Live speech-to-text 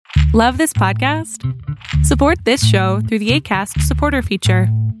Love this podcast? Support this show through the Acast supporter feature.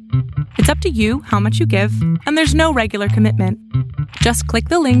 It's up to you how much you give, and there's no regular commitment. Just click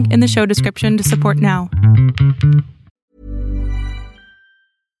the link in the show description to support now.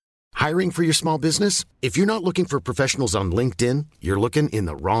 Hiring for your small business? If you're not looking for professionals on LinkedIn, you're looking in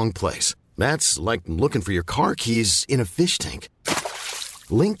the wrong place. That's like looking for your car keys in a fish tank.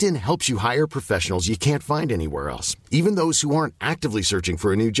 LinkedIn helps you hire professionals you can't find anywhere else, even those who aren't actively searching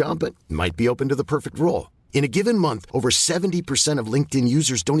for a new job but might be open to the perfect role. In a given month, over 70% of LinkedIn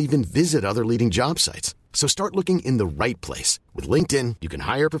users don't even visit other leading job sites. So start looking in the right place. With LinkedIn, you can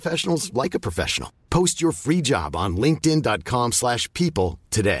hire professionals like a professional. Post your free job on linkedin.com/people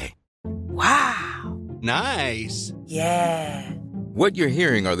today. Wow. Nice. Yeah. What you're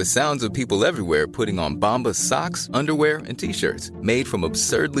hearing are the sounds of people everywhere putting on Bombas socks, underwear, and T-shirts made from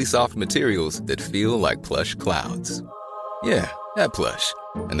absurdly soft materials that feel like plush clouds. Yeah, that plush.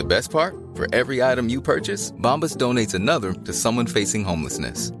 And the best part? For every item you purchase, Bombas donates another to someone facing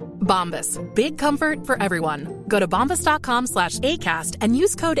homelessness. Bombas. Big comfort for everyone. Go to bombas.com/ACAST and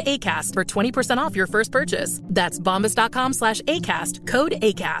use code ACAST for 20% off your first purchase. That's bombas.com/ACAST. Code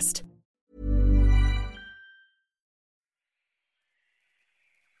ACAST.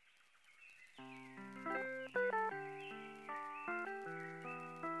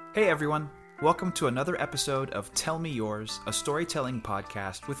 Hey everyone, welcome to another episode of Tell Me Yours, a storytelling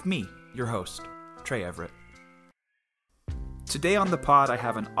podcast with me, your host, Trey Everett. Today on the pod, I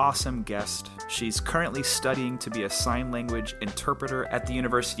have an awesome guest. She's currently studying to be a sign language interpreter at the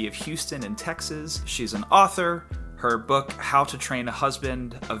University of Houston in Texas. She's an author. Her book, How to Train a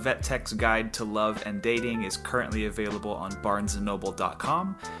Husband, A Vet Tech's Guide to Love and Dating, is currently available on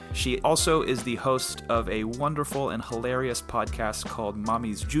barnesandnoble.com. She also is the host of a wonderful and hilarious podcast called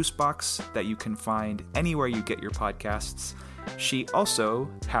Mommy's Juice Box that you can find anywhere you get your podcasts. She also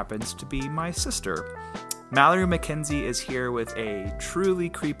happens to be my sister. Mallory McKenzie is here with a truly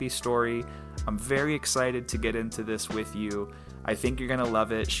creepy story. I'm very excited to get into this with you. I think you're going to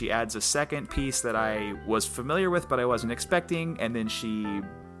love it. She adds a second piece that I was familiar with, but I wasn't expecting, and then she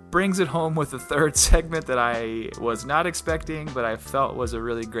brings it home with a third segment that I was not expecting, but I felt was a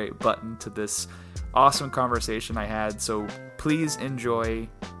really great button to this awesome conversation I had. So please enjoy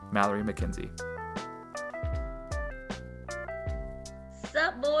Mallory McKenzie.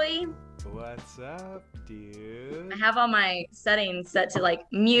 Sup, boy? What's up, dude? I have all my settings set to like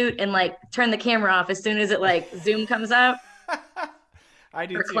mute and like turn the camera off as soon as it like Zoom comes up. I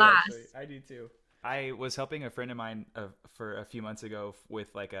do for too. Class. Actually. I do too. I was helping a friend of mine for a few months ago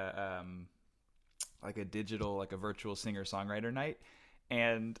with like a digital, like a virtual singer-songwriter night,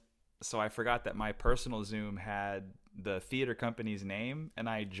 and so I forgot that my personal Zoom had the theater company's name, and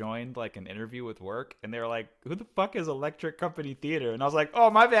I joined like an interview with work, and they were like, "Who the fuck is Electric Company Theater?" And I was like, "Oh,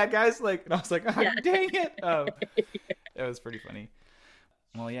 my bad, guys!" Like, and I was like, "Oh, yeah. Dang it!" It was pretty funny.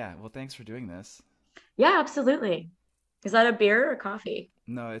 Well, yeah. Well, thanks for doing this. Yeah, absolutely. Is that a beer or coffee?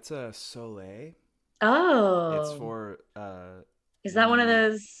 No, it's a Soleil. Oh. It's for Is that one of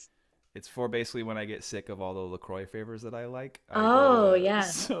those? It's for basically when I get sick of all the LaCroix flavors that I like. Oh, yeah.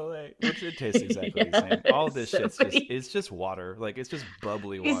 Soleil, which it tastes exactly the same. All of this so shit's funny. It's just water. Like, it's just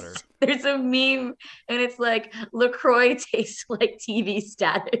bubbly water. There's a meme and it's like LaCroix tastes like TV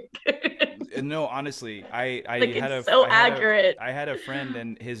static. No, honestly, I like had it's so accurate. I had a friend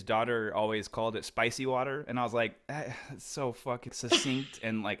and his daughter always called it spicy water, and I was like, it's so fucking succinct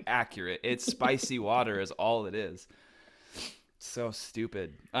and like accurate. It's spicy water is all it is. So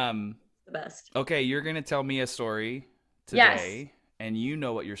stupid. The best. Okay, you're gonna tell me a story today, yes. And you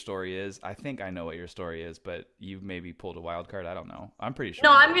know what your story is. I think I know what your story is, but you've maybe pulled a wild card. I don't know. I'm pretty sure.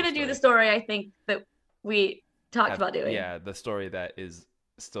 No, I'm gonna do the story I think that we talked about doing. Yeah, the story that is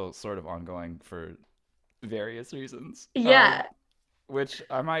still sort of ongoing for various reasons. Yeah. Which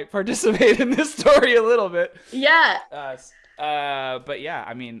I might participate in this story a little bit. Yeah. But yeah,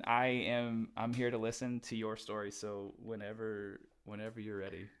 I mean, I'm here to listen to your story. So whenever you're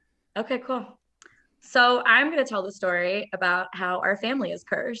ready. Okay, cool. So I'm going to tell the story about how our family is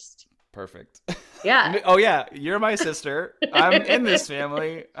cursed. Perfect. Yeah. Oh yeah, you're my sister. I'm in this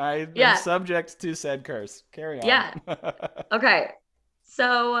family. I'm subject to said curse. Carry on. Yeah. Okay.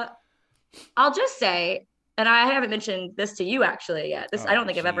 So I'll just say, and I haven't mentioned this to you actually yet. I don't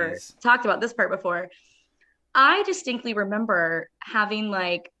think I've ever talked about this part before. I distinctly remember having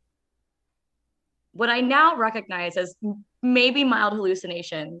like what I now recognize as maybe mild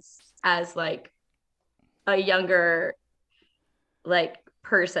hallucinations as like a younger like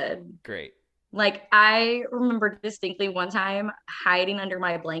person. Great. Like I remember distinctly one time hiding under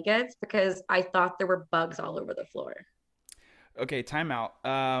my blankets because I thought there were bugs all over the floor. Okay, time out.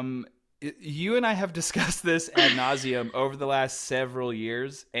 You and I have discussed this ad nauseum over the last several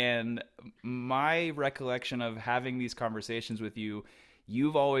years, and my recollection of having these conversations with you,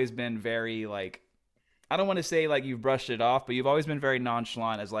 you've always been very like, I don't want to say like you've brushed it off, but you've always been very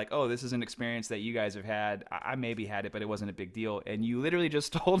nonchalant as like, oh, this is an experience that you guys have had. I maybe had it, but it wasn't a big deal. And you literally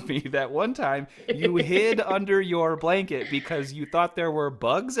just told me that one time you hid under your blanket because you thought there were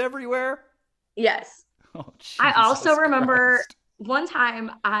bugs everywhere. Yes. Oh, Jesus I also remember Christ. one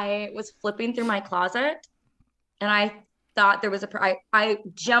time I was flipping through my closet and I thought there was I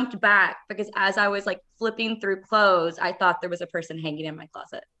jumped back because as I was like flipping through clothes, I thought there was a person hanging in my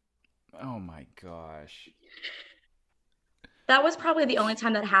closet. Oh my gosh. That was probably the only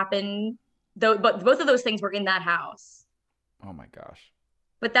time that happened, though. But both of those things were in that house. Oh my gosh.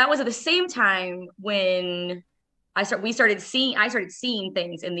 But that was at the same time when I started seeing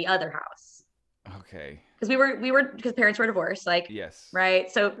things in the other house. Okay. Because because parents were divorced, like Yes.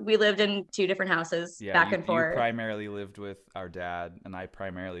 right. So we lived in two different houses, back and forth. You primarily lived with our dad, and I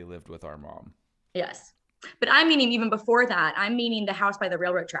primarily lived with our mom. Yes. But I'm meaning even before that, I'm meaning the house by the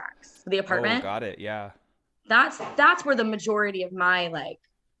railroad tracks, the apartment. Oh, got it. Yeah. That's where the majority of my like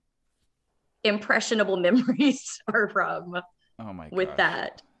impressionable memories are from. Oh my gosh. With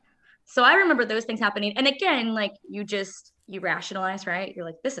that. So I remember those things happening. And again, like you rationalize, right? You're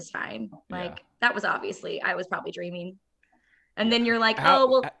like, this is fine. Like that was obviously, I was probably dreaming. And then you're like,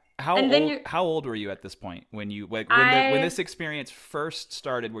 how old were you at this point when this experience first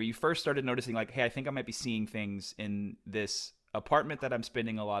started, where you first started noticing like, hey, I think I might be seeing things in this apartment that I'm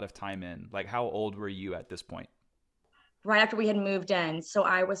spending a lot of time in? Like, how old were you at this point? Right after we had moved in. So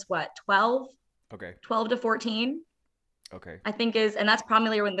I was 12? Okay. 12 to 14. Okay. I think and that's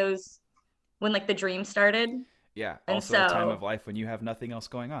probably when like the dream started. Yeah. Also a time of life when you have nothing else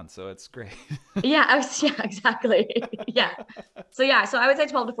going on. So it's great. Yeah, exactly. Yeah. So I would say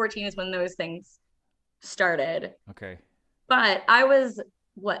 12 to 14 is when those things started. Okay. But I was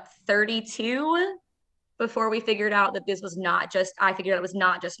 32 before we figured out that I figured out it was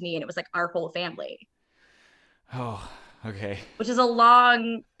not just me and it was like our whole family. Oh, okay. Which is a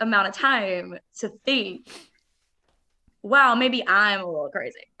long amount of time to think, wow, maybe I'm a little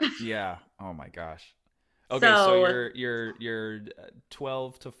crazy. Yeah. Oh my gosh. Okay, so you're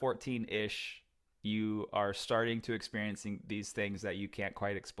 12 to 14-ish. You are starting to experiencing these things that you can't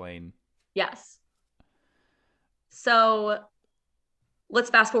quite explain. Yes. So let's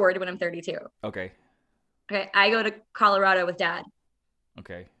fast forward to when I'm 32. Okay. Okay, I go to Colorado with Dad.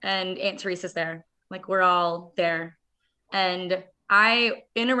 Okay. And Aunt Teresa's there. Like we're all there. And I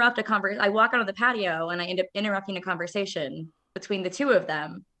interrupt a conversation. I walk out on the patio and I end up interrupting a conversation between the two of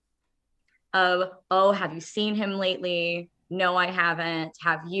them. Oh, have you seen him lately? No, I haven't.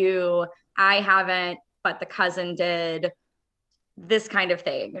 Have you? I haven't, but the cousin did. This kind of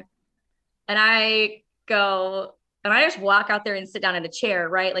thing. And I go, and I just walk out there and sit down in a chair,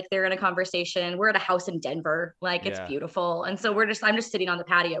 right? Like they're in a conversation. We're at a house in Denver. Like it's beautiful. And so I'm just sitting on the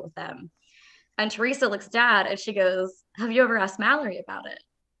patio with them. And Teresa looks at Dad and she goes, have you ever asked Mallory about it?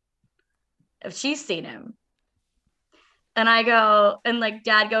 If she's seen him? And I go, and like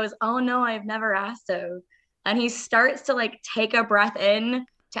Dad goes, oh no, I've never asked him. And he starts to like take a breath in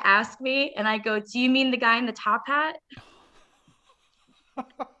to ask me. And I go, do you mean the guy in the top hat?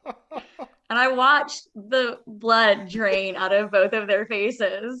 And I watched the blood drain out of both of their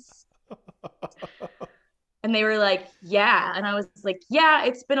faces. And they were like, yeah. And I was like, yeah,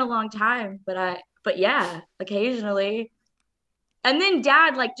 it's been a long time, but yeah, occasionally. And then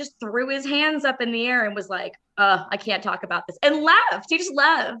Dad like just threw his hands up in the air and was like, I can't talk about this, and left. He just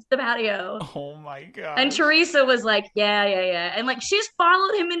left the patio. Oh my God. And Teresa was like, yeah. And like, she just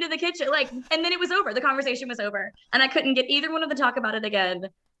followed him into the kitchen. Like, and then it was over. The conversation was over. And I couldn't get either one of them to talk about it again.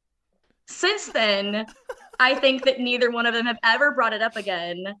 Since then, I think that neither one of them have ever brought it up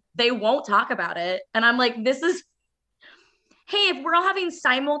again. They won't talk about it. And I'm like, hey, if we're all having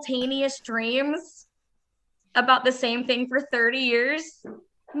simultaneous dreams about the same thing for 30 years,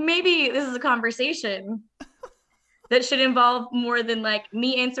 maybe this is a conversation that should involve more than like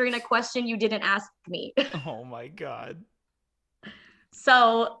me answering a question you didn't ask me. Oh my God.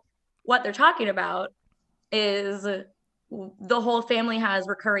 So what they're talking about is the whole family has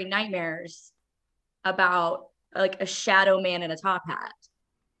recurring nightmares about like a shadow man in a top hat.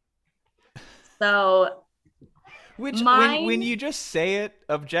 So when you just say it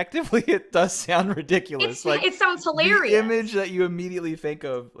objectively, it does sound ridiculous. Like it sounds hilarious. The image that you immediately think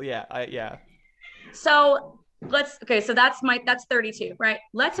of. Yeah. So so that's 32, right?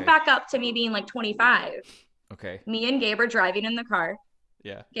 Let's back up to me being like 25. Okay. Me and Gabe are driving in the car.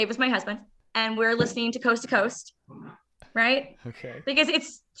 Yeah. Gabe is my husband. And we're listening to Coast, right? Okay. Because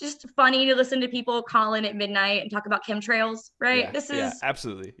it's just funny to listen to people call in at midnight and talk about chemtrails, right? Yeah, This is yeah,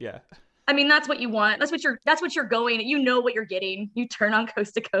 absolutely. Yeah. I mean, that's what you want. That's what you're going. You know what you're getting. You turn on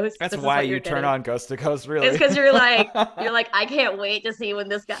Coast to Coast. That's why you turn on Coast to Coast, really. It's because you're like, I can't wait to see when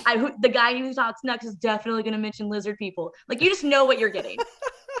this guy, the guy who talks next is definitely going to mention lizard people. Like, you just know what you're getting.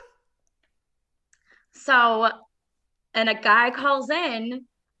 So, and a guy calls in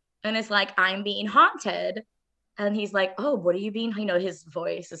and is like, I'm being haunted. And he's like, oh, what are you being? You know, his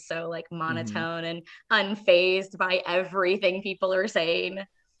voice is so like monotone and unfazed by everything people are saying.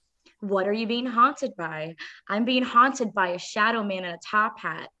 What are you being haunted by? I'm being haunted by a shadow man in a top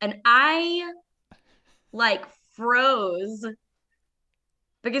hat. And I like froze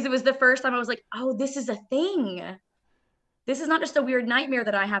because it was the first time I was like, oh, this is a thing. This is not just a weird nightmare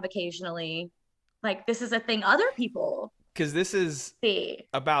that I have occasionally. Like, this is a thing other people because this is see.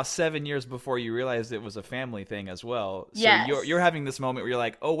 About 7 years before you realized it was a family thing as well. So yes. you're having this moment where you're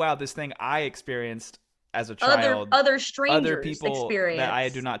like, oh, wow, this thing I experienced as a child, other strangers, other people experience. That I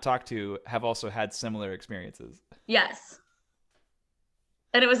do not talk to have also had similar experiences. Yes.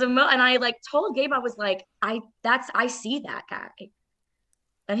 And it was and I like told Gabe, I was like, I see that guy.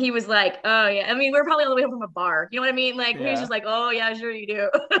 And he was like, oh yeah. I mean, we were probably on the way home from a bar. You know what I mean? Like, he was just like, oh yeah, sure you do.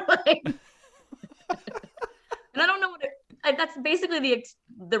 Like, and I don't know what that's basically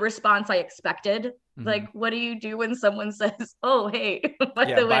the response I expected. Mm-hmm. Like, what do you do when someone says, oh, hey, by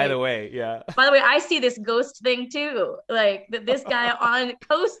the way, I see this ghost thing too. Like that this guy on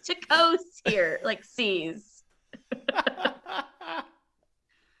Coast to Coast here, like sees.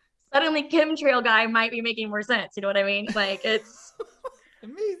 Suddenly chemtrail guy might be making more sense. You know what I mean? Like it's. I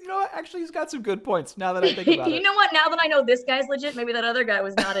mean, you know what? Actually, he's got some good points now that I think about it. You know what? Now that I know this guy's legit, maybe that other guy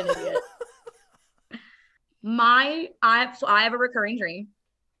was not an idiot. I have a recurring dream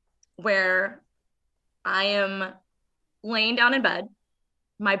where I am laying down in bed.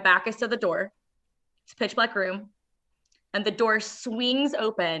 My back is to the door. It's a pitch black room. And the door swings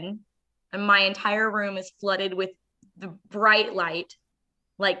open and my entire room is flooded with the bright light,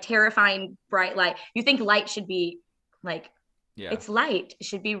 like terrifying bright light. You think light should be like, it's light. It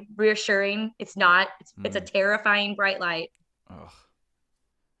should be reassuring. It's not. It's a terrifying bright light. Ugh.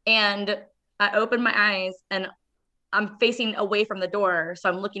 And I open my eyes and I'm facing away from the door. So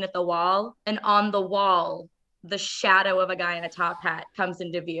I'm looking at the wall, and on the wall, the shadow of a guy in a top hat comes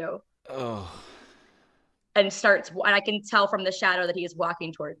into view. Oh. And I can tell from the shadow that he is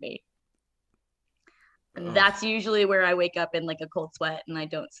walking toward me. And that's usually where I wake up in like a cold sweat and I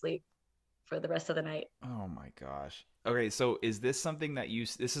don't sleep for the rest of the night. Oh my gosh. Okay. So is this something that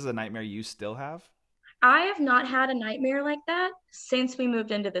this is a nightmare you still have? I have not had a nightmare like that since we moved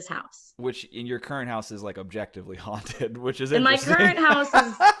into this house. Which in your current house is like objectively haunted, which is and interesting. My current house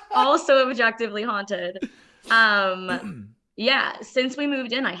is also objectively haunted. Yeah, since we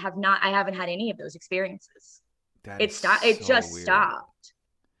moved in, I haven't had any of those experiences. It just stopped.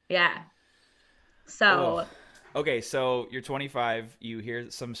 Yeah. So. Oh. Okay, so you're 25. You hear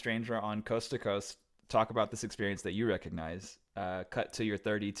some stranger on Coast to Coast talk about this experience that you recognize. Cut to you're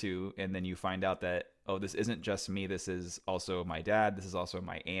 32, and then you find out that, oh, this isn't just me. This is also my dad. This is also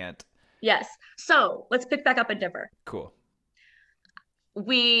my aunt. Yes. So let's pick back up in Denver. Cool.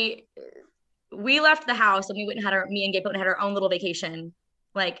 We left the house and me and Gabe went and had our own little vacation,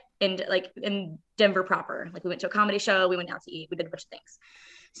 in Denver proper. Like we went to a comedy show, we went out to eat, we did a bunch of things.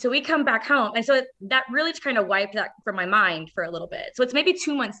 So we come back home. And so that really just kind of wiped that from my mind for a little bit. So it's maybe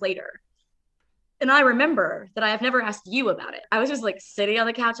 2 months later. And I remember that I have never asked you about it. I was just like sitting on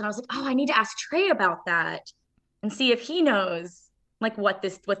the couch and I was like, oh, I need to ask Trey about that and see if he knows like what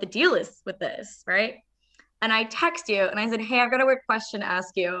the deal is with this, right? And I text you and I said, hey, I've got a weird question to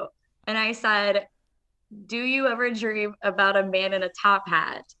ask you. And I said, do you ever dream about a man in a top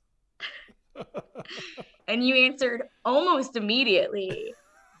hat? And you answered almost immediately.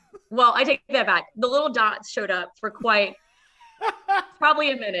 Well, I take that back. The little dots showed up for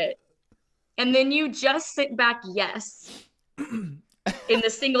probably a minute. And then you just sent back yes in the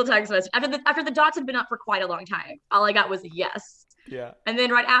single text message. After the dots had been up for quite a long time, all I got was yes. Yeah. And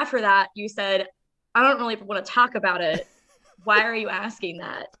then right after that, you said, I don't really want to talk about it. Why are you asking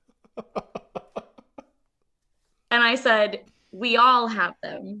that? And I said, we all have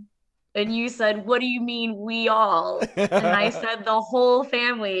them. And you said, what do you mean we all? And I said, the whole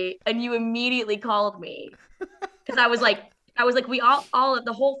family. And you immediately called me. Because I was like, we all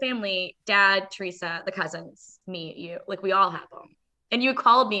the whole family, Dad, Teresa, the cousins, me, you, like we all have them. And you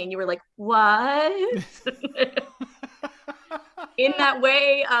called me and you were like, what? In that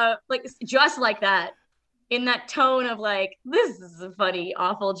way, like just like that, in that tone of like, this is a funny,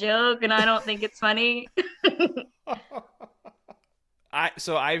 awful joke. And I don't think it's funny.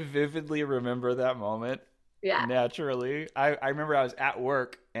 I vividly remember that moment. Yeah. Naturally. I remember I was at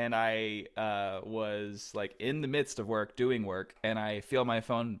work and I was like in the midst of work, doing work, and I feel my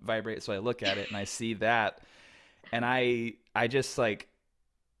phone vibrate. So I look at it and I see that. And I just like,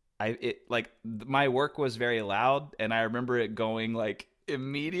 my work was very loud, and I remember it going like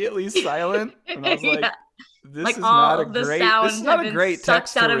immediately silent. And I was like, this is not a great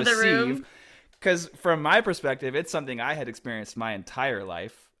text to receive. Because from my perspective, it's something I had experienced my entire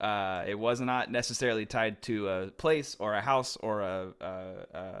life. It was not necessarily tied to a place or a house or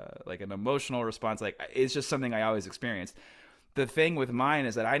like an emotional response. Like, it's just something I always experienced. The thing with mine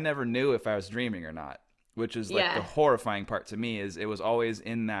is that I never knew if I was dreaming or not, which is like the horrifying part to me. Is it was always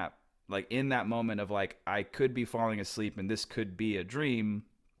in that moment of like, I could be falling asleep and this could be a dream.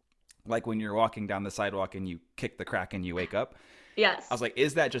 Like when you're walking down the sidewalk and you kick the crack and you wake up. Yes. I was like,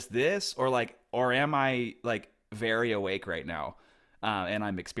 is that just this? Or am I like very awake right now? And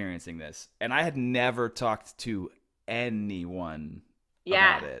I'm experiencing this. And I had never talked to anyone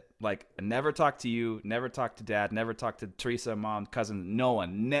about it. Like, never talked to you, never talked to Dad, never talked to Teresa, Mom, cousin, no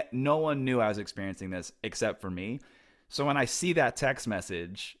one. No one knew I was experiencing this except for me. So when I see that text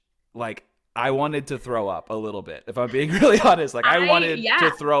message, like, I wanted to throw up a little bit. If I'm being really honest, like I wanted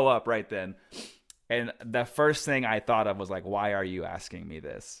to throw up right then. And the first thing I thought of was like, why are you asking me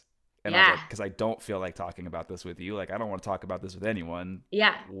this? And I was like, because I don't feel like talking about this with you. Like, I don't want to talk about this with anyone.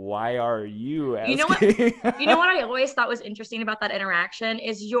 Yeah. Why are you asking? You know what I always thought was interesting about that interaction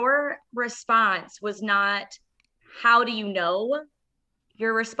is your response was not, how do you know?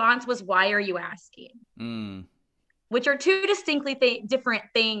 Your response was, why are you asking? Which are two distinctly different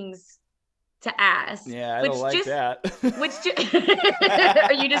things to ask. Yeah, I don't like that.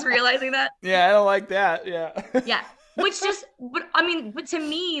 Are you just realizing that? Yeah, I don't like that. Yeah. Yeah. But to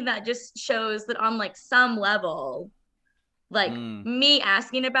me, that just shows that on like some level, like me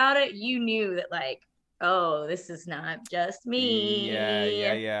asking about it, you knew that like, oh, this is not just me.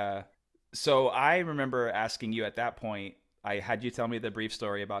 Yeah. So I remember asking you at that point, I had you tell me the brief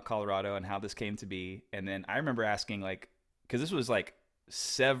story about Colorado and how this came to be. And then I remember asking like, because this was like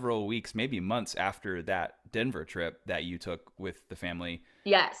several weeks, maybe months after that Denver trip that you took with the family.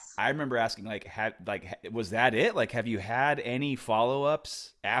 Yes. I remember asking was that it? Like, have you had any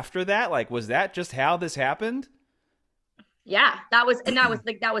follow-ups after that? Like, was that just how this happened? Yeah, that was it.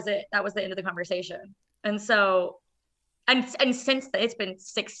 That was the end of the conversation. And so, and since it's been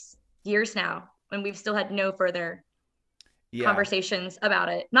 6 years now, and we've still had no further conversations about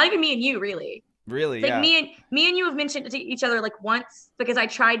it. Not even me and you, really. Really? Like me and you have mentioned it to each other like once, because I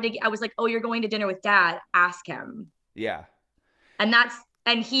was like, oh, you're going to dinner with Dad, ask him. Yeah.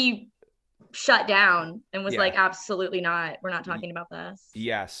 And he shut down and was like, absolutely not. We're not talking about this.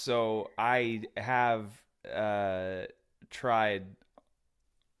 Yeah. So I have tried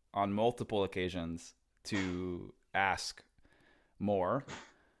on multiple occasions to ask more.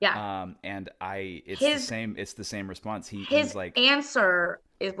 Yeah. And it's the same response. His like answer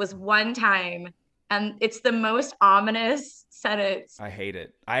was one time, and it's the most ominous sentence. I hate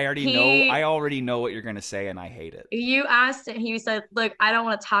it. I already know what you're going to say, and I hate it. You asked and he said, look, I don't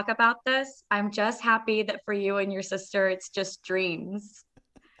want to talk about this. I'm just happy that for you and your sister, it's just dreams,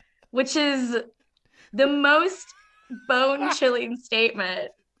 which is the most bone-chilling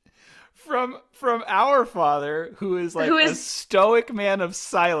statement. From our father, who is a stoic man of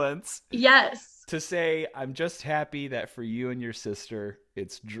silence. Yes. To say, I'm just happy that for you and your sister,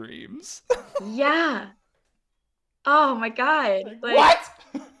 it's dreams. Yeah. Oh my God. What?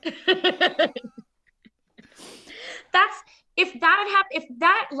 If that had happened, if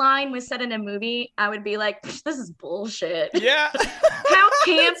that line was said in a movie, I would be like, this is bullshit. Yeah. How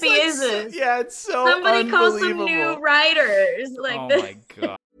campy is this? Yeah, it's so Somebody call some new writers. Oh my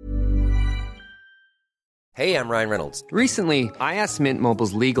God. Hey, I'm Ryan Reynolds. Recently, I asked Mint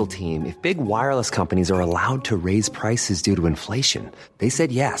Mobile's legal team if big wireless companies are allowed to raise prices due to inflation. They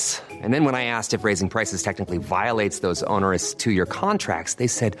said yes. And then when I asked if raising prices technically violates those onerous 2-year contracts, they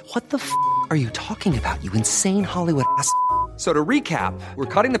said, what the f*** are you talking about, you insane Hollywood ass f- So to recap, we're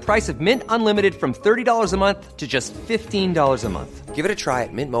cutting the price of Mint Unlimited from $30 a month to just $15 a month. Give it a try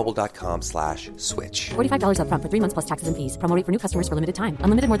at mintmobile.com/switch. $45 up front for 3 months plus taxes and fees. Promo rate for new customers for limited time.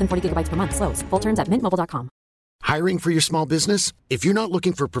 Unlimited more than 40 gigabytes per month. Slows full terms at mintmobile.com. Hiring for your small business? If you're not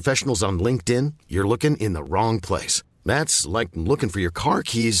looking for professionals on LinkedIn, you're looking in the wrong place. That's like looking for your car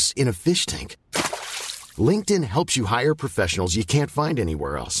keys in a fish tank. LinkedIn helps you hire professionals you can't find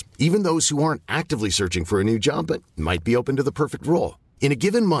anywhere else, even those who aren't actively searching for a new job but might be open to the perfect role. In a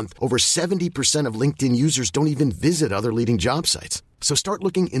given month, over 70% of LinkedIn users don't even visit other leading job sites. So start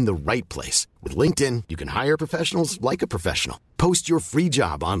looking in the right place. With LinkedIn, you can hire professionals like a professional. Post your free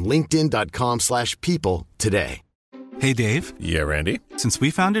job on linkedin.com/people today. Hey, Dave. Yeah, Randy. Since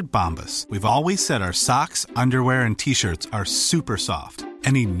we founded Bombas, we've always said our socks, underwear, and T-shirts are super soft.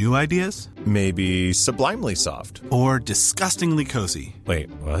 Any new ideas? Maybe sublimely soft. Or disgustingly cozy.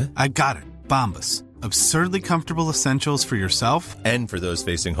 Wait, what? I got it. Bombas. Absurdly comfortable essentials for yourself and for those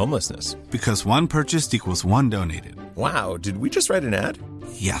facing homelessness. Because one purchased equals one donated. Wow, did we just write an ad?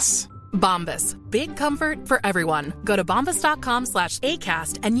 Yes. Bombas. Big comfort for everyone. Go to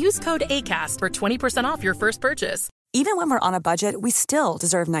bombas.com/ACAST and use code ACAST for 20% off your first purchase. Even when we're on a budget, we still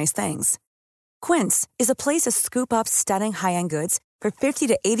deserve nice things. Quince is a place to scoop up stunning high-end goods for 50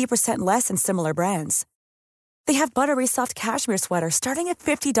 to 80% less than similar brands. They have buttery soft cashmere sweaters starting at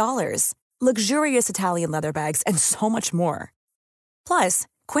 $50, luxurious Italian leather bags, and so much more. Plus,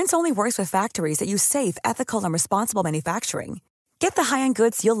 Quince only works with factories that use safe, ethical, and responsible manufacturing. Get the high-end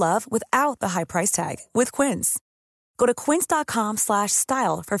goods you'll love without the high price tag with Quince. Go to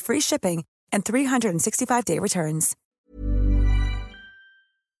quince.com/style for free shipping and 365-day returns.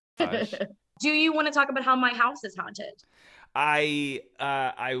 Do you want to talk about how my house is haunted? I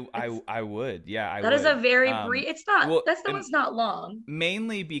would. Yeah, I would. That is a very brief. It's not. Well, that's the one's not long.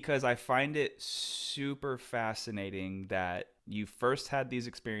 Mainly because I find it super fascinating that you first had these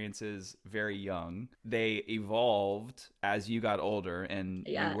experiences very young. They evolved as you got older, and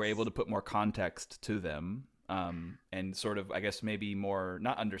you were able to put more context to them, and sort of, I guess, maybe more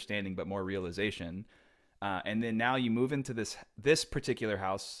not understanding, but more realization. And then now you move into this particular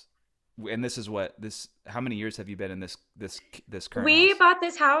house. And this is how many years have you been in this current We house? bought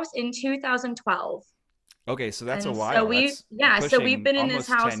this house in 2012. Okay, so that's a while. So we've been in this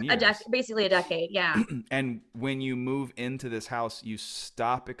house basically a decade, yeah. And when you move into this house, you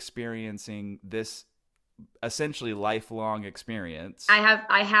stop experiencing this essentially lifelong experience.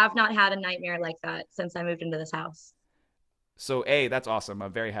 I have not had a nightmare like that since I moved into this house. So that's awesome.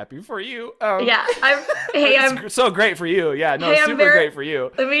 I'm very happy for you. Yeah, I'm so great for you. Yeah, no, super great for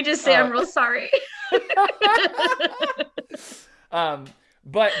you. Let me just say I'm real sorry.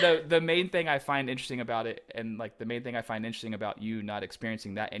 But the main thing I find interesting about it, and like the main thing I find interesting about you not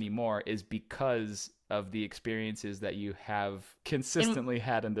experiencing that anymore, is because of the experiences that you have consistently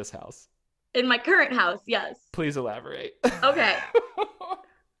had in this house. In my current house, yes. Please elaborate. Okay.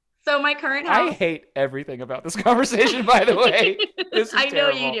 So my current house. I hate everything about this conversation, by the way. This is I know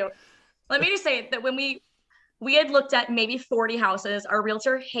terrible. you do. Let me just say that when we had looked at maybe 40 houses, our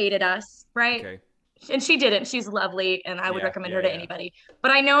realtor hated us, right? Okay. And she didn't. She's lovely, and I would recommend her to anybody. But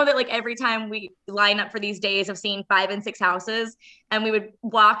I know that like every time we line up for these days of seeing 5 and 6 houses, and we would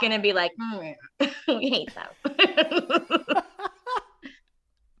walk in and be like, we hate them.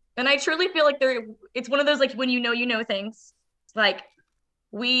 And I truly feel like it's one of those like when you know things. Like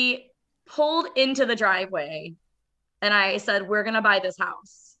we pulled into the driveway and I said, we're going to buy this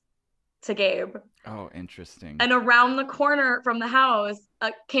house to Gabe. Oh, interesting. And around the corner from the house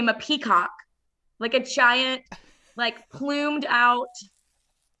came a peacock, like a giant, like plumed out,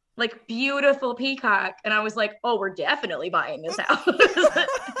 like beautiful peacock. And I was like, oh, we're definitely buying this house.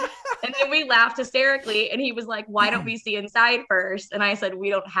 And then we laughed hysterically. And he was like, why don't we see inside first? And I said, we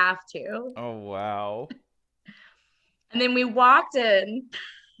don't have to. Oh, wow. And then we walked in.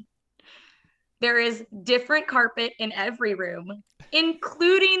 There is different carpet in every room,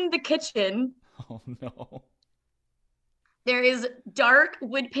 including the kitchen. Oh, no. There is dark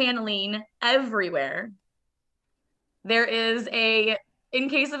wood paneling everywhere. There is in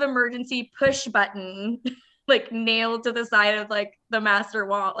case of emergency, push button, like nailed to the side of like the master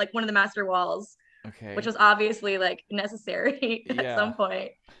wall, like one of the master walls. Okay. Which was obviously like necessary at some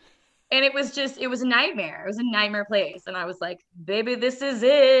point. And it was a nightmare. It was a nightmare place. And I was like, baby, this is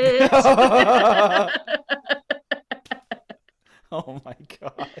it. Oh my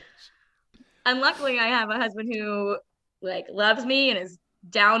gosh. And luckily I have a husband who like loves me and is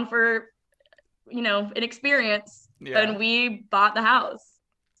down for, an experience. Yeah. And we bought the house.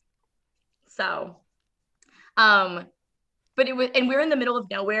 So, but we're in the middle of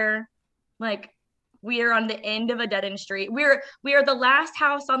nowhere. Like, we are on the end of a dead-end street. We are the last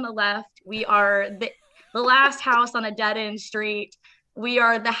house on the left. We are the last house on a dead-end street. We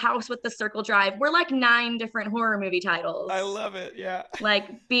are the house with the circle drive. We're like 9 different horror movie titles. I love it. Yeah.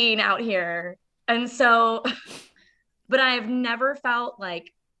 Like being out here. And so, but I have never felt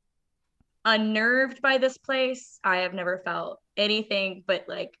like unnerved by this place. I have never felt anything but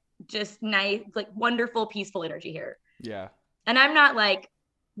like just nice, like wonderful, peaceful energy here. Yeah. And I'm not like,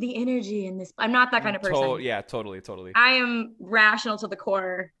 the energy in this, I'm not that kind of person. Yeah, totally. I am rational to the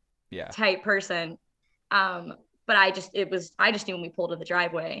core type person. But I just knew when we pulled in the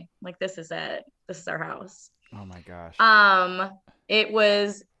driveway, like, this is it. This is our house. Oh my gosh. It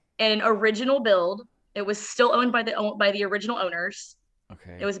was an original build. It was still owned by the original owners.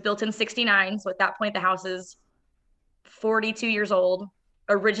 Okay. It was built in 69. So at that point, the house is 42 years old.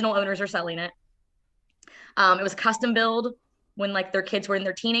 Original owners are selling it. It was custom build when like their kids were in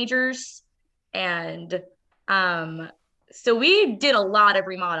their teenagers. And so we did a lot of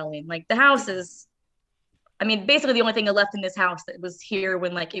remodeling. Like the house is, I mean, basically the only thing left in this house that was here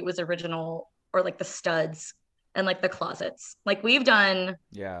when like it was original, or like the studs and like the closets. Like we've done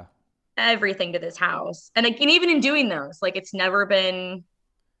everything to this house. And even in doing those, like it's never been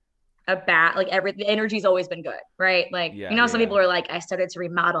a bad, like the energy's always been good, right? Like, some people are like, I started to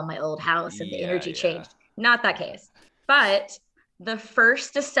remodel my old house and the energy changed. Not that case. But the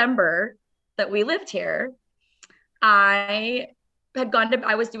first December that we lived here, I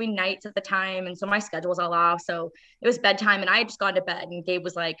was doing nights at the time. And so my schedule was all off. So it was bedtime and I had just gone to bed, and Gabe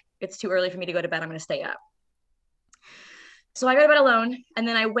was like, it's too early for me to go to bed. I'm going to stay up. So I go to bed alone, and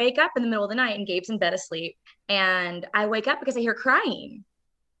then I wake up in the middle of the night and Gabe's in bed asleep. And I wake up because I hear crying,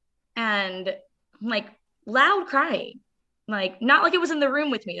 and like loud crying, like not like it was in the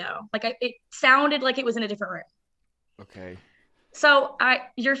room with me though. Like it sounded like it was in a different room. Okay. So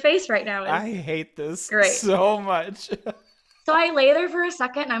your face right now is I hate this great. So much. So I lay there for a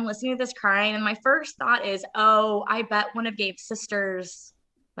second and I'm listening to this crying. And my first thought is, oh, I bet one of Gabe's sisters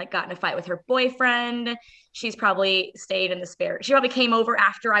like got in a fight with her boyfriend. She's probably stayed in the spare. She probably came over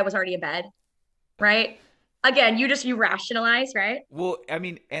after I was already in bed. Right. Again, you rationalize, right? Well, I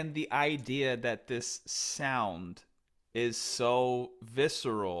mean, and the idea that this sound is so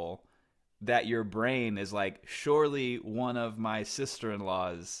visceral that your brain is like, surely one of my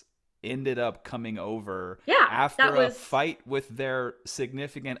sister-in-laws ended up coming over after a fight with their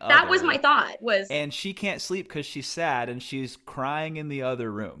significant other. That was my thought. And she can't sleep because she's sad and she's crying in the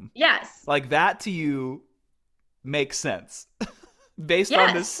other room. Yes. Like that to you makes sense based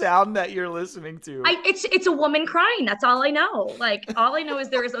on the sound that you're listening to. It's a woman crying. That's all I know. Like all I know is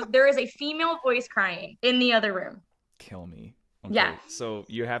there is a female voice crying in the other room. Kill me. Okay. Yeah. So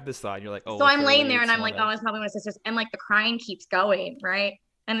you have this thought. You're like, oh. So I'm laying there and I'm like, oh, it's probably one of my sisters. And like the crying keeps going, right?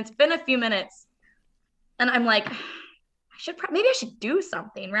 And it's been a few minutes. And I'm like, maybe I should do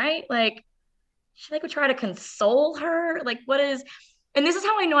something, right? Like, should I go try to console her? Like, and this is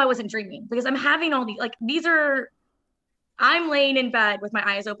how I know I wasn't dreaming, because I'm having all I'm laying in bed with my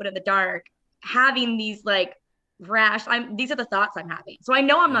eyes open in the dark, having these like these are the thoughts I'm having. So I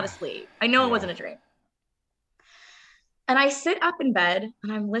know I'm not asleep. I know it wasn't a dream. And I sit up in bed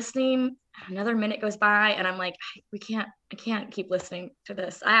and I'm listening. Another minute goes by and I'm like, I can't keep listening to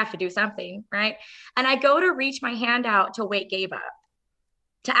this. I have to do something, right? And I go to reach my hand out to wake Gabe up,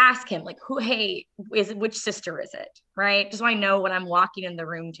 to ask him like, which sister is it, right? Just so I know what I'm walking in the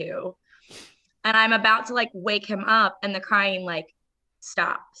room to. And I'm about to like wake him up, and the crying like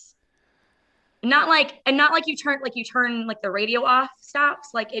stops. Not like you turn like the radio off stops.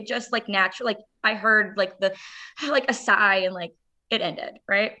 Like it just like natural. Like I heard like a sigh and like it ended,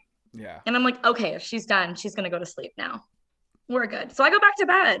 right? Yeah. And I'm like, okay, if she's done, she's gonna go to sleep now. We're good. So I go back to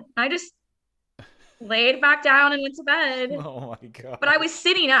bed. I just laid back down and went to bed. Oh my God. But I was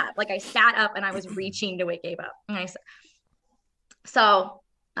sitting up, like I sat up and I was reaching to wake Gabe up. So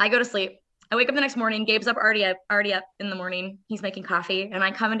I go to sleep. I wake up the next morning. Gabe's already up in the morning. He's making coffee, and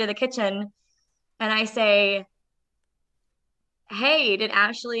I come into the kitchen and I say, hey, did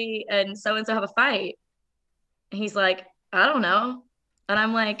Ashley and so-and-so have a fight? And he's like, I don't know. And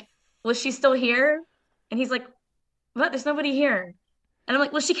I'm like, was she still here? And he's like, what? There's nobody here. And I'm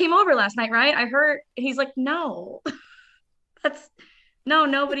like, well, she came over last night, right? I heard. And he's like, no,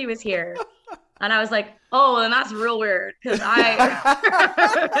 nobody was here. And I was like, oh, then that's real weird. Cause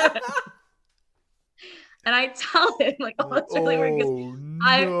and I tell him like, oh, that's really weird.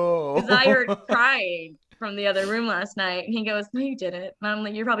 Because I heard crying from the other room last night. And he goes, no, you didn't. And I'm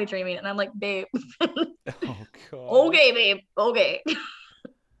like, you're probably dreaming. And I'm like, babe. Oh, God. Okay, babe. Okay.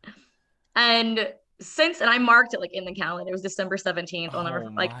 And I marked it like in the calendar. It was December 17th.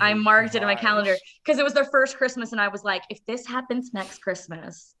 I marked it in my calendar because it was their first Christmas. And I was like, if this happens next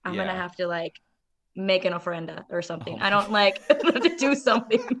Christmas, I'm going to have to like make an ofrenda or something. I don't have to do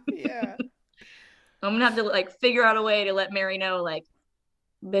something. Yeah. I'm gonna have to like figure out a way to let Mary know, like,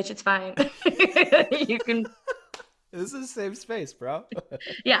 bitch, it's fine. You can. This is a safe space, bro.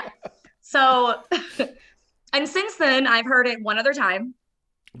 Yeah. So, and since then, I've heard it one other time.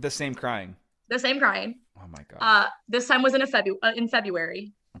 The same crying. Oh my God. This time was in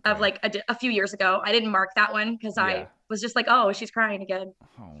February of like a few years ago. I didn't mark that one because I was just like, oh, she's crying again.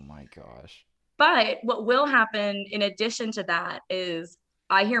 Oh my gosh. But what will happen in addition to that is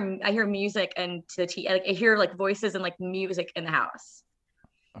I hear music and like I hear like voices and like music in the house.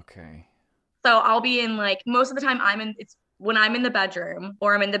 Okay. So I'll be in like most of the time it's when I'm in the bedroom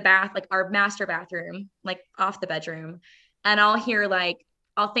or I'm in the bath, like our master bathroom, like off the bedroom, and I'll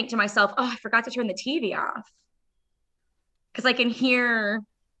think to myself, oh, I forgot to turn the TV off. Because I can hear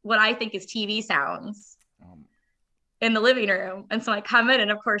what I think is TV sounds in the living room. And so I come in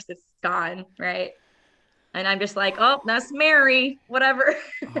and of course it's gone, right? And I'm just like, oh, that's Mary, whatever.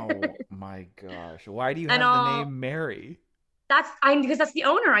 Oh my gosh. Why do you have the name Mary? Because that's the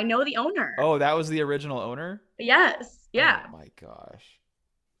owner. I know the owner. Oh, that was the original owner? Yes. Yeah. Oh my gosh.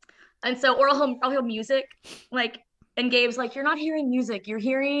 And so, or I'll hear music, like, and Gabe's like, you're not hearing music. You're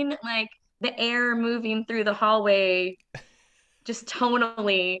hearing like the air moving through the hallway, just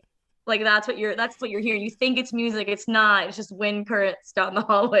tonally. Like that's what you're hearing. You think it's music. It's not. It's just wind currents down the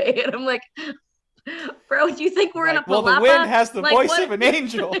hallway. And I'm like, bro, do you think we're in a palapa? Well, the wind has the voice of an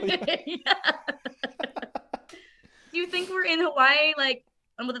angel. Yeah. Do you think we're in Hawaii, like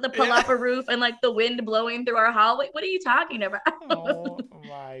with the palapa roof and like the wind blowing through our hallway? What are you talking about? Oh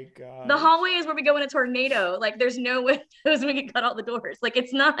my god. The hallway is where we go in a tornado. Like there's no windows when we can cut all the doors. Like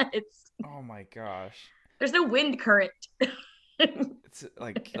it's not. It's. Oh my gosh. There's no wind current. It's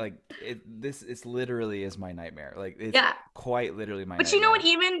this literally is my nightmare. Like it's quite literally my. But nightmare. You know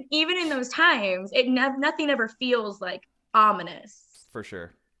what? Even in those times, nothing ever feels like ominous. For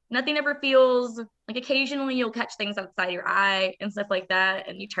sure. Nothing ever feels like occasionally you'll catch things outside your eye and stuff like that,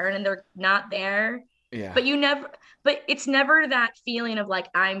 and you turn and they're not there. Yeah. But it's never that feeling of like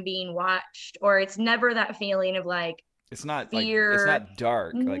I'm being watched, or it's never that feeling of like it's not fear. Like, it's not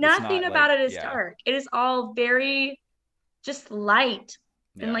dark. Like, nothing about like, it is dark. It is all very just light.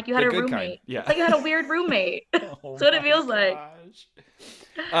 Yeah. And like you had a roommate. Kind. Yeah. It's like you had a weird roommate. That's what it feels like.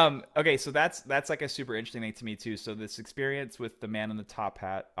 Okay, so that's like a super interesting thing to me too. So this experience with the man in the top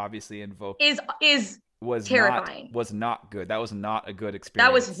hat obviously invoked was terrifying. Was not good. That was not a good experience.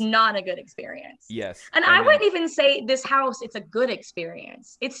 That was not a good experience. Yes. And I wouldn't even say this house, it's a good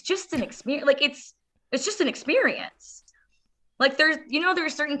experience. It's just an experience. Like it's just an experience. Like there's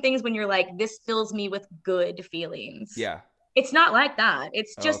certain things when you're like, this fills me with good feelings. Yeah. It's not like that.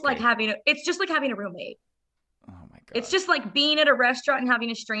 It's just like having a roommate. Oh my god. It's just like being at a restaurant and having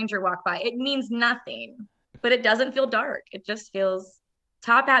a stranger walk by. It means nothing, but it doesn't feel dark. It just feels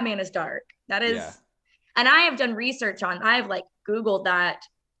Top Hat Man is dark. That is, and I have done research I have like Googled that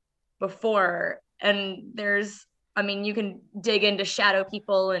before, and you can dig into shadow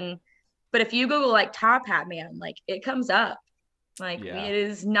people but if you Google like Top Hat Man, like it comes up. Like it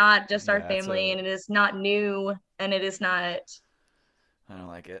is not just our family, and it is not new, and it is not. I don't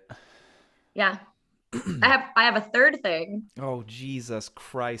like it. Yeah. I have a third thing. Oh, Jesus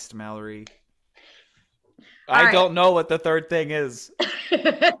Christ, Mallory. I don't know what the third thing is.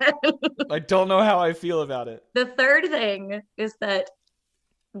 I don't know how I feel about it. The third thing is that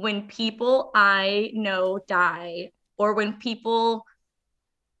when people I know die, or when people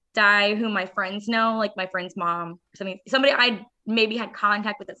die who my friends know, like my friend's mom, somebody I maybe had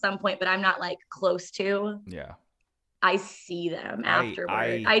contact with at some point, but I'm not like close to. Yeah. I see them afterward.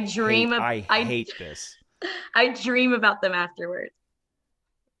 I hate this. I dream about them afterwards.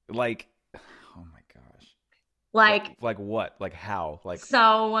 Like, oh my gosh. Like what? Like how? Like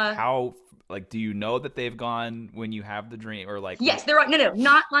so? How? Like, do you know that they've gone when you have the dream, or like? Yes, they're no,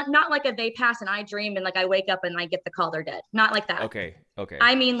 not like they pass and I dream and like I wake up and I get the call they're dead. Not like that. Okay.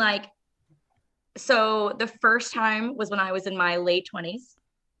 I mean, like, so the first time was when I was in my late 20s.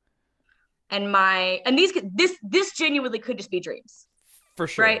 And this genuinely could just be dreams. For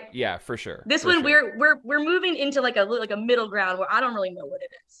sure. Right? Yeah, for sure. This one we're moving into like a middle ground where I don't really know what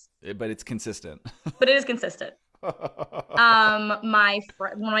it is. But it's consistent. But it is consistent. One of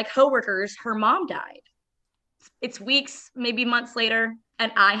my coworkers, her mom died. It's weeks, maybe months later,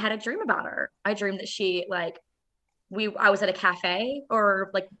 and I had a dream about her. I dreamed that she I was at a cafe or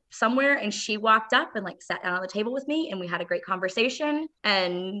like somewhere, and she walked up and like sat down on the table with me, and we had a great conversation,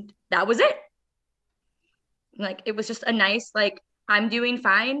 and that was it. Like, it was just a nice, like, I'm doing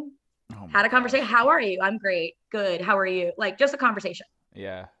fine. Had a conversation. How are you? I'm great. Good. How are you? Like, just a conversation.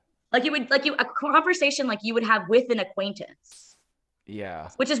 Yeah. Like a conversation like you would have with an acquaintance. Yeah.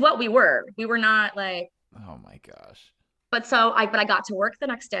 Which is what we were. We were not like. Oh my gosh. But I got to work the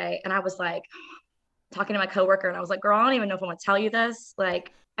next day, and I was like, talking to my coworker, and I was like, girl, I don't even know if I want to tell you this.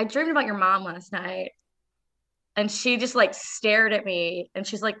 Like, I dreamed about your mom last night. And she just like stared at me, and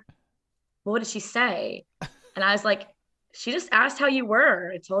she's like, well, what did she say? And I was like, she just asked how you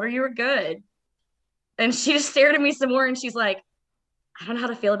were. I told her you were good. And she just stared at me some more, and she's like, I don't know how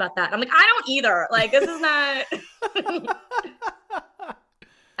to feel about that. I'm like, I don't either. Like, this is not.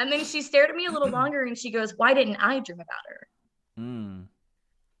 And then she stared at me a little longer and she goes, why didn't I dream about her? And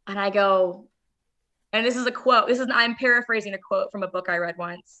I go, and this is a quote. I'm paraphrasing a quote from a book I read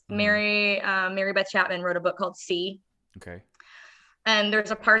once. Mary Beth Chapman wrote a book called See. Okay. And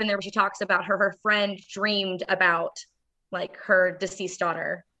there's a part in there where she talks about her friend dreamed about like her deceased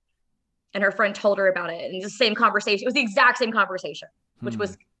daughter, and her friend told her about it. And it's the same conversation. It was the exact same conversation, which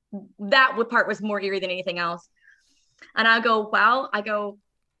was, that part was more eerie than anything else. And I go, wow.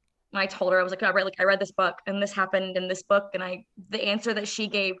 I told her, I was like, I read this book and this happened in this book. And the answer that she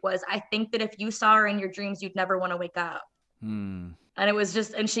gave was, I think that if you saw her in your dreams, you'd never want to wake up. And it was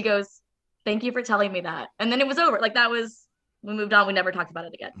just, and she goes, thank you for telling me that. And then it was over. Like we moved on. We never talked about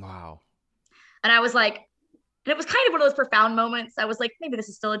it again. Wow. And I was like, and it was kind of one of those profound moments. I was like, maybe this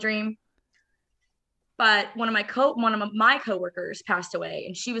is still a dream. But one of my coworkers passed away,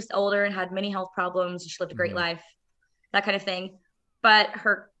 and she was older and had many health problems. She lived a great life, that kind of thing. But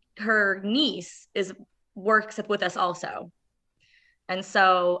her niece works with us also. And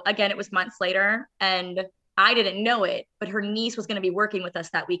so again, it was months later and I didn't know it, but her niece was going to be working with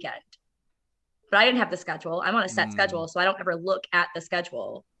us that weekend. But I didn't have the schedule. I'm on a set schedule, so I don't ever look at the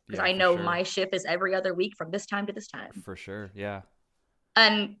schedule because I know my shift is every other week from this time to this time. For sure. Yeah.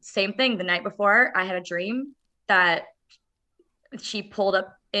 And same thing, the night before, I had a dream that she pulled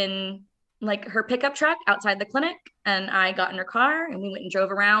up in like her pickup truck outside the clinic, and I got in her car and we went and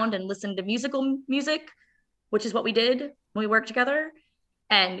drove around and listened to music, which is what we did when we worked together.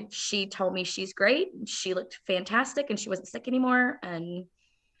 And she told me she's great. She looked fantastic and she wasn't sick anymore. And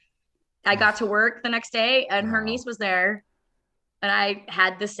I got to work the next day and her niece was there, and I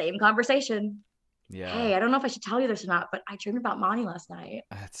had the same conversation. Yeah. Hey, I don't know if I should tell you this or not, but I dreamed about Monty last night.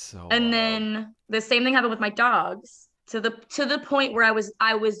 That's so And wild. then the same thing happened with my dogs to the point where I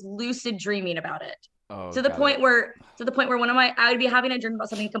was lucid dreaming about it. To the point where I would be having a dream about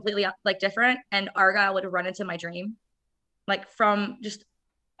something completely like different, and Argyle would run into my dream, like from just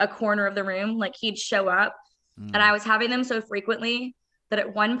a corner of the room. Like he'd show up, and I was having them so frequently that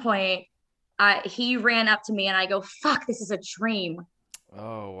at one point he ran up to me and I go, fuck, this is a dream.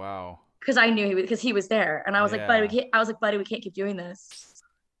 Oh, wow. Because I knew he was there. And I was like, buddy, we can't keep doing this.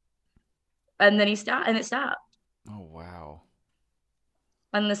 And then he stopped, and it stopped. Oh, wow.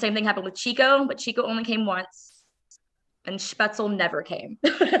 And the same thing happened with Chico, but Chico only came once, and Spetzel never came.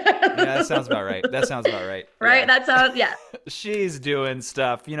 Yeah, that sounds about right. Right? Yeah. That sounds, yeah. She's doing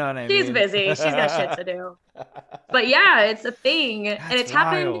stuff. You know what I mean? She's busy. She's got shit to do. But yeah, it's a thing. And it's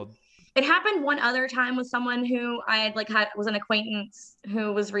happened. It happened one other time with someone who I had was an acquaintance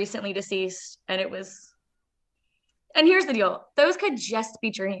who was recently deceased. And here's the deal. Those could just be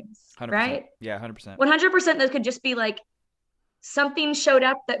dreams, 100%. Right? Yeah, 100%. 100%. Those could just be like something showed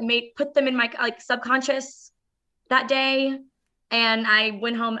up that put them in my like subconscious that day. And I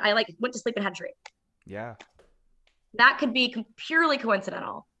went home. I went to sleep and had a dream. Yeah. That could be purely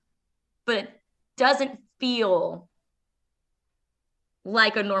coincidental, but it doesn't feel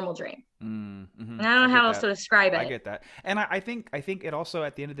like a normal dream. Mm-hmm. And I don't know how else to describe it. I get that. And I think it also,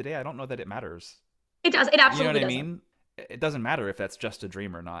 at the end of the day, I don't know that it matters. It does. It absolutely doesn't. I mean? It doesn't matter if that's just a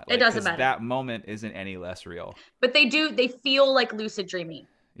dream or not. It doesn't matter. That moment isn't any less real. But they feel like lucid dreaming.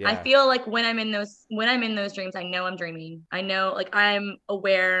 Yeah. I feel like when I'm in those dreams, I know I'm dreaming. I know, like, I'm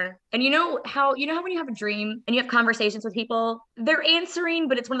aware. And you know how when you have a dream and you have conversations with people, they're answering,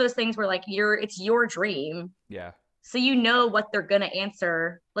 but it's one of those things where like it's your dream. Yeah. So you know what they're going to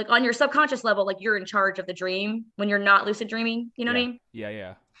answer. Like on your subconscious level, like you're in charge of the dream when you're not lucid dreaming. You know what I mean? Yeah,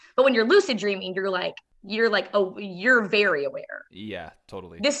 yeah. But when you're lucid dreaming, you're very aware. Yeah,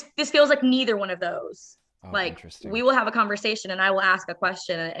 totally. This feels like neither one of those. Oh, like we will have a conversation and I will ask a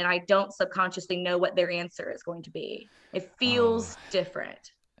question and I don't subconsciously know what their answer is going to be. It feels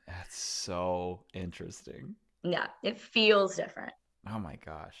different. That's so interesting. Yeah, it feels different. Oh my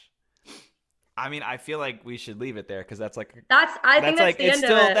gosh. I mean, I feel like we should leave it there because that's like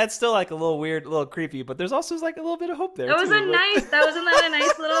that's still like a little weird, a little creepy, but there's also like a little bit of hope there. That wasn't a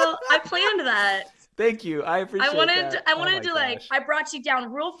nice little. I planned that. Thank you. I appreciate that. I wanted to I brought you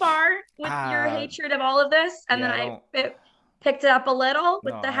down real far with your hatred of all of this, and then I picked it up a little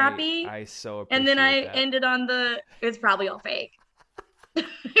with the happy. I so appreciate and then I that. ended on it's probably all fake.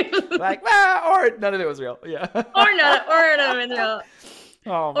 Like, or none of it was real. Yeah. or none of it was real.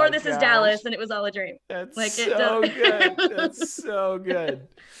 Oh or this is Dallas and it was all a dream. That's so good. That's so good.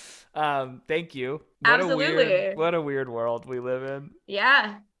 Thank you. Absolutely. What a weird world we live in.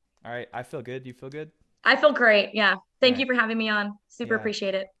 Yeah. All right. I feel good. You feel good? I feel great. Yeah. Thank you for having me on. Super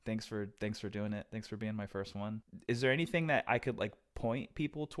appreciate it. Thanks for doing it. Thanks for being my first one. Is there anything that I could like point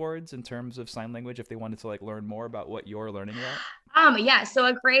people towards in terms of sign language if they wanted to like learn more about what you're learning about? Yeah. So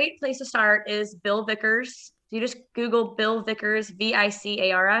a great place to start is Bill Vickers. You just Google Bill Vickers,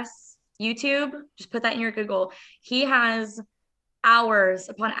 Vicars, YouTube. Just put that in your Google. He has hours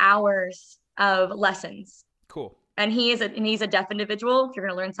upon hours of lessons. Cool. And he's a deaf individual. If you're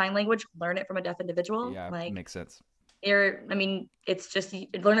going to learn sign language, learn it from a deaf individual. Yeah, like, makes sense. It's just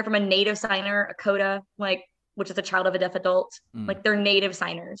learn it from a native signer, a CODA, which is a child of a deaf adult. Like they're native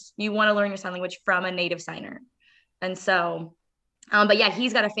signers. You want to learn your sign language from a native signer. And so, but yeah,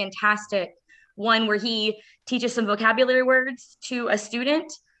 he's got a fantastic one where he teaches some vocabulary words to a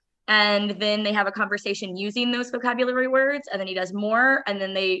student, and then they have a conversation using those vocabulary words, and then he does more, and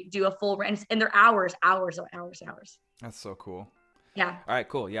then they do a full, and they're hours. That's so cool. Yeah. All right,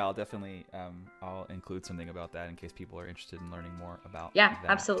 cool. Yeah, I'll definitely, I'll include something about that in case people are interested in learning more about that. Yeah,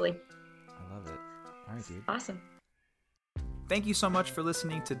 absolutely. I love it. All right, dude. Awesome. Thank you so much for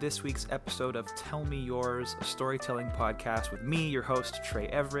listening to this week's episode of Tell Me Yours, a storytelling podcast with me, your host, Trey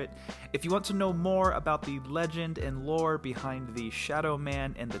Everett. If you want to know more about the legend and lore behind the Shadow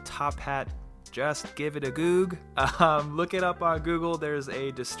Man and the Top Hat, just give it a Goog. Look it up on Google. There's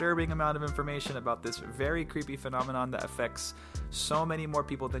a disturbing amount of information about this very creepy phenomenon that affects so many more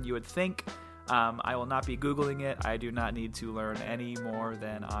people than you would think. I will not be Googling it. I do not need to learn any more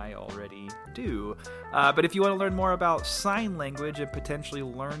than I already do. But if you want to learn more about sign language and potentially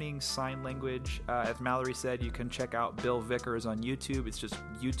learning sign language, as Mallory said, you can check out Bill Vickers on YouTube. It's just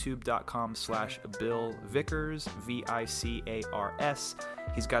youtube.com/Bill Vickers, Vicars.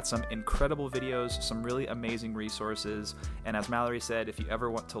 He's got some incredible videos, some really amazing resources. And as Mallory said, if you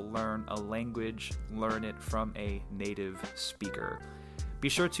ever want to learn a language, learn it from a native speaker. Be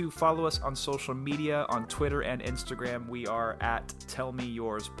sure to follow us on social media, on Twitter and Instagram. We are at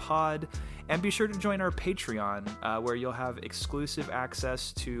TellMeYoursPod. And be sure to join our Patreon, where you'll have exclusive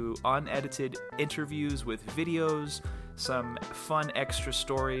access to unedited interviews with videos, some fun extra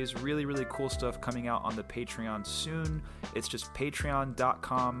stories, really, really cool stuff coming out on the Patreon soon. It's just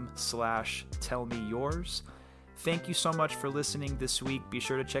patreon.com/tellmeyours. Thank you so much for listening this week. Be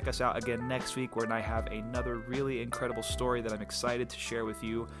sure to check us out again next week when I have another really incredible story that I'm excited to share with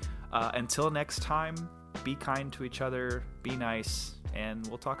you. Until next time, be kind to each other, be nice, and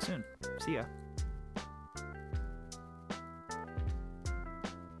we'll talk soon. See ya.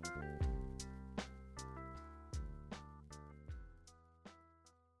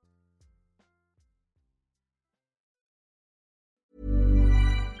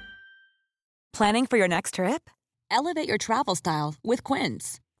 Planning for your next trip? Elevate your travel style with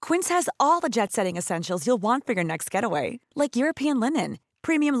Quince. Quince has all the jet-setting essentials you'll want for your next getaway, like European linen,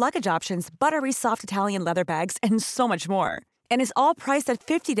 premium luggage options, buttery soft Italian leather bags, and so much more. And is all priced at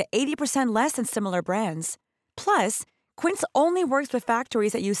 50 to 80% less than similar brands. Plus, Quince only works with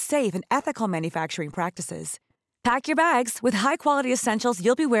factories that use safe and ethical manufacturing practices. Pack your bags with high-quality essentials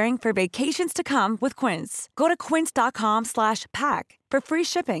you'll be wearing for vacations to come with Quince. Go to quince.com/pack for free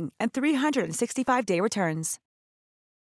shipping and 365-day returns.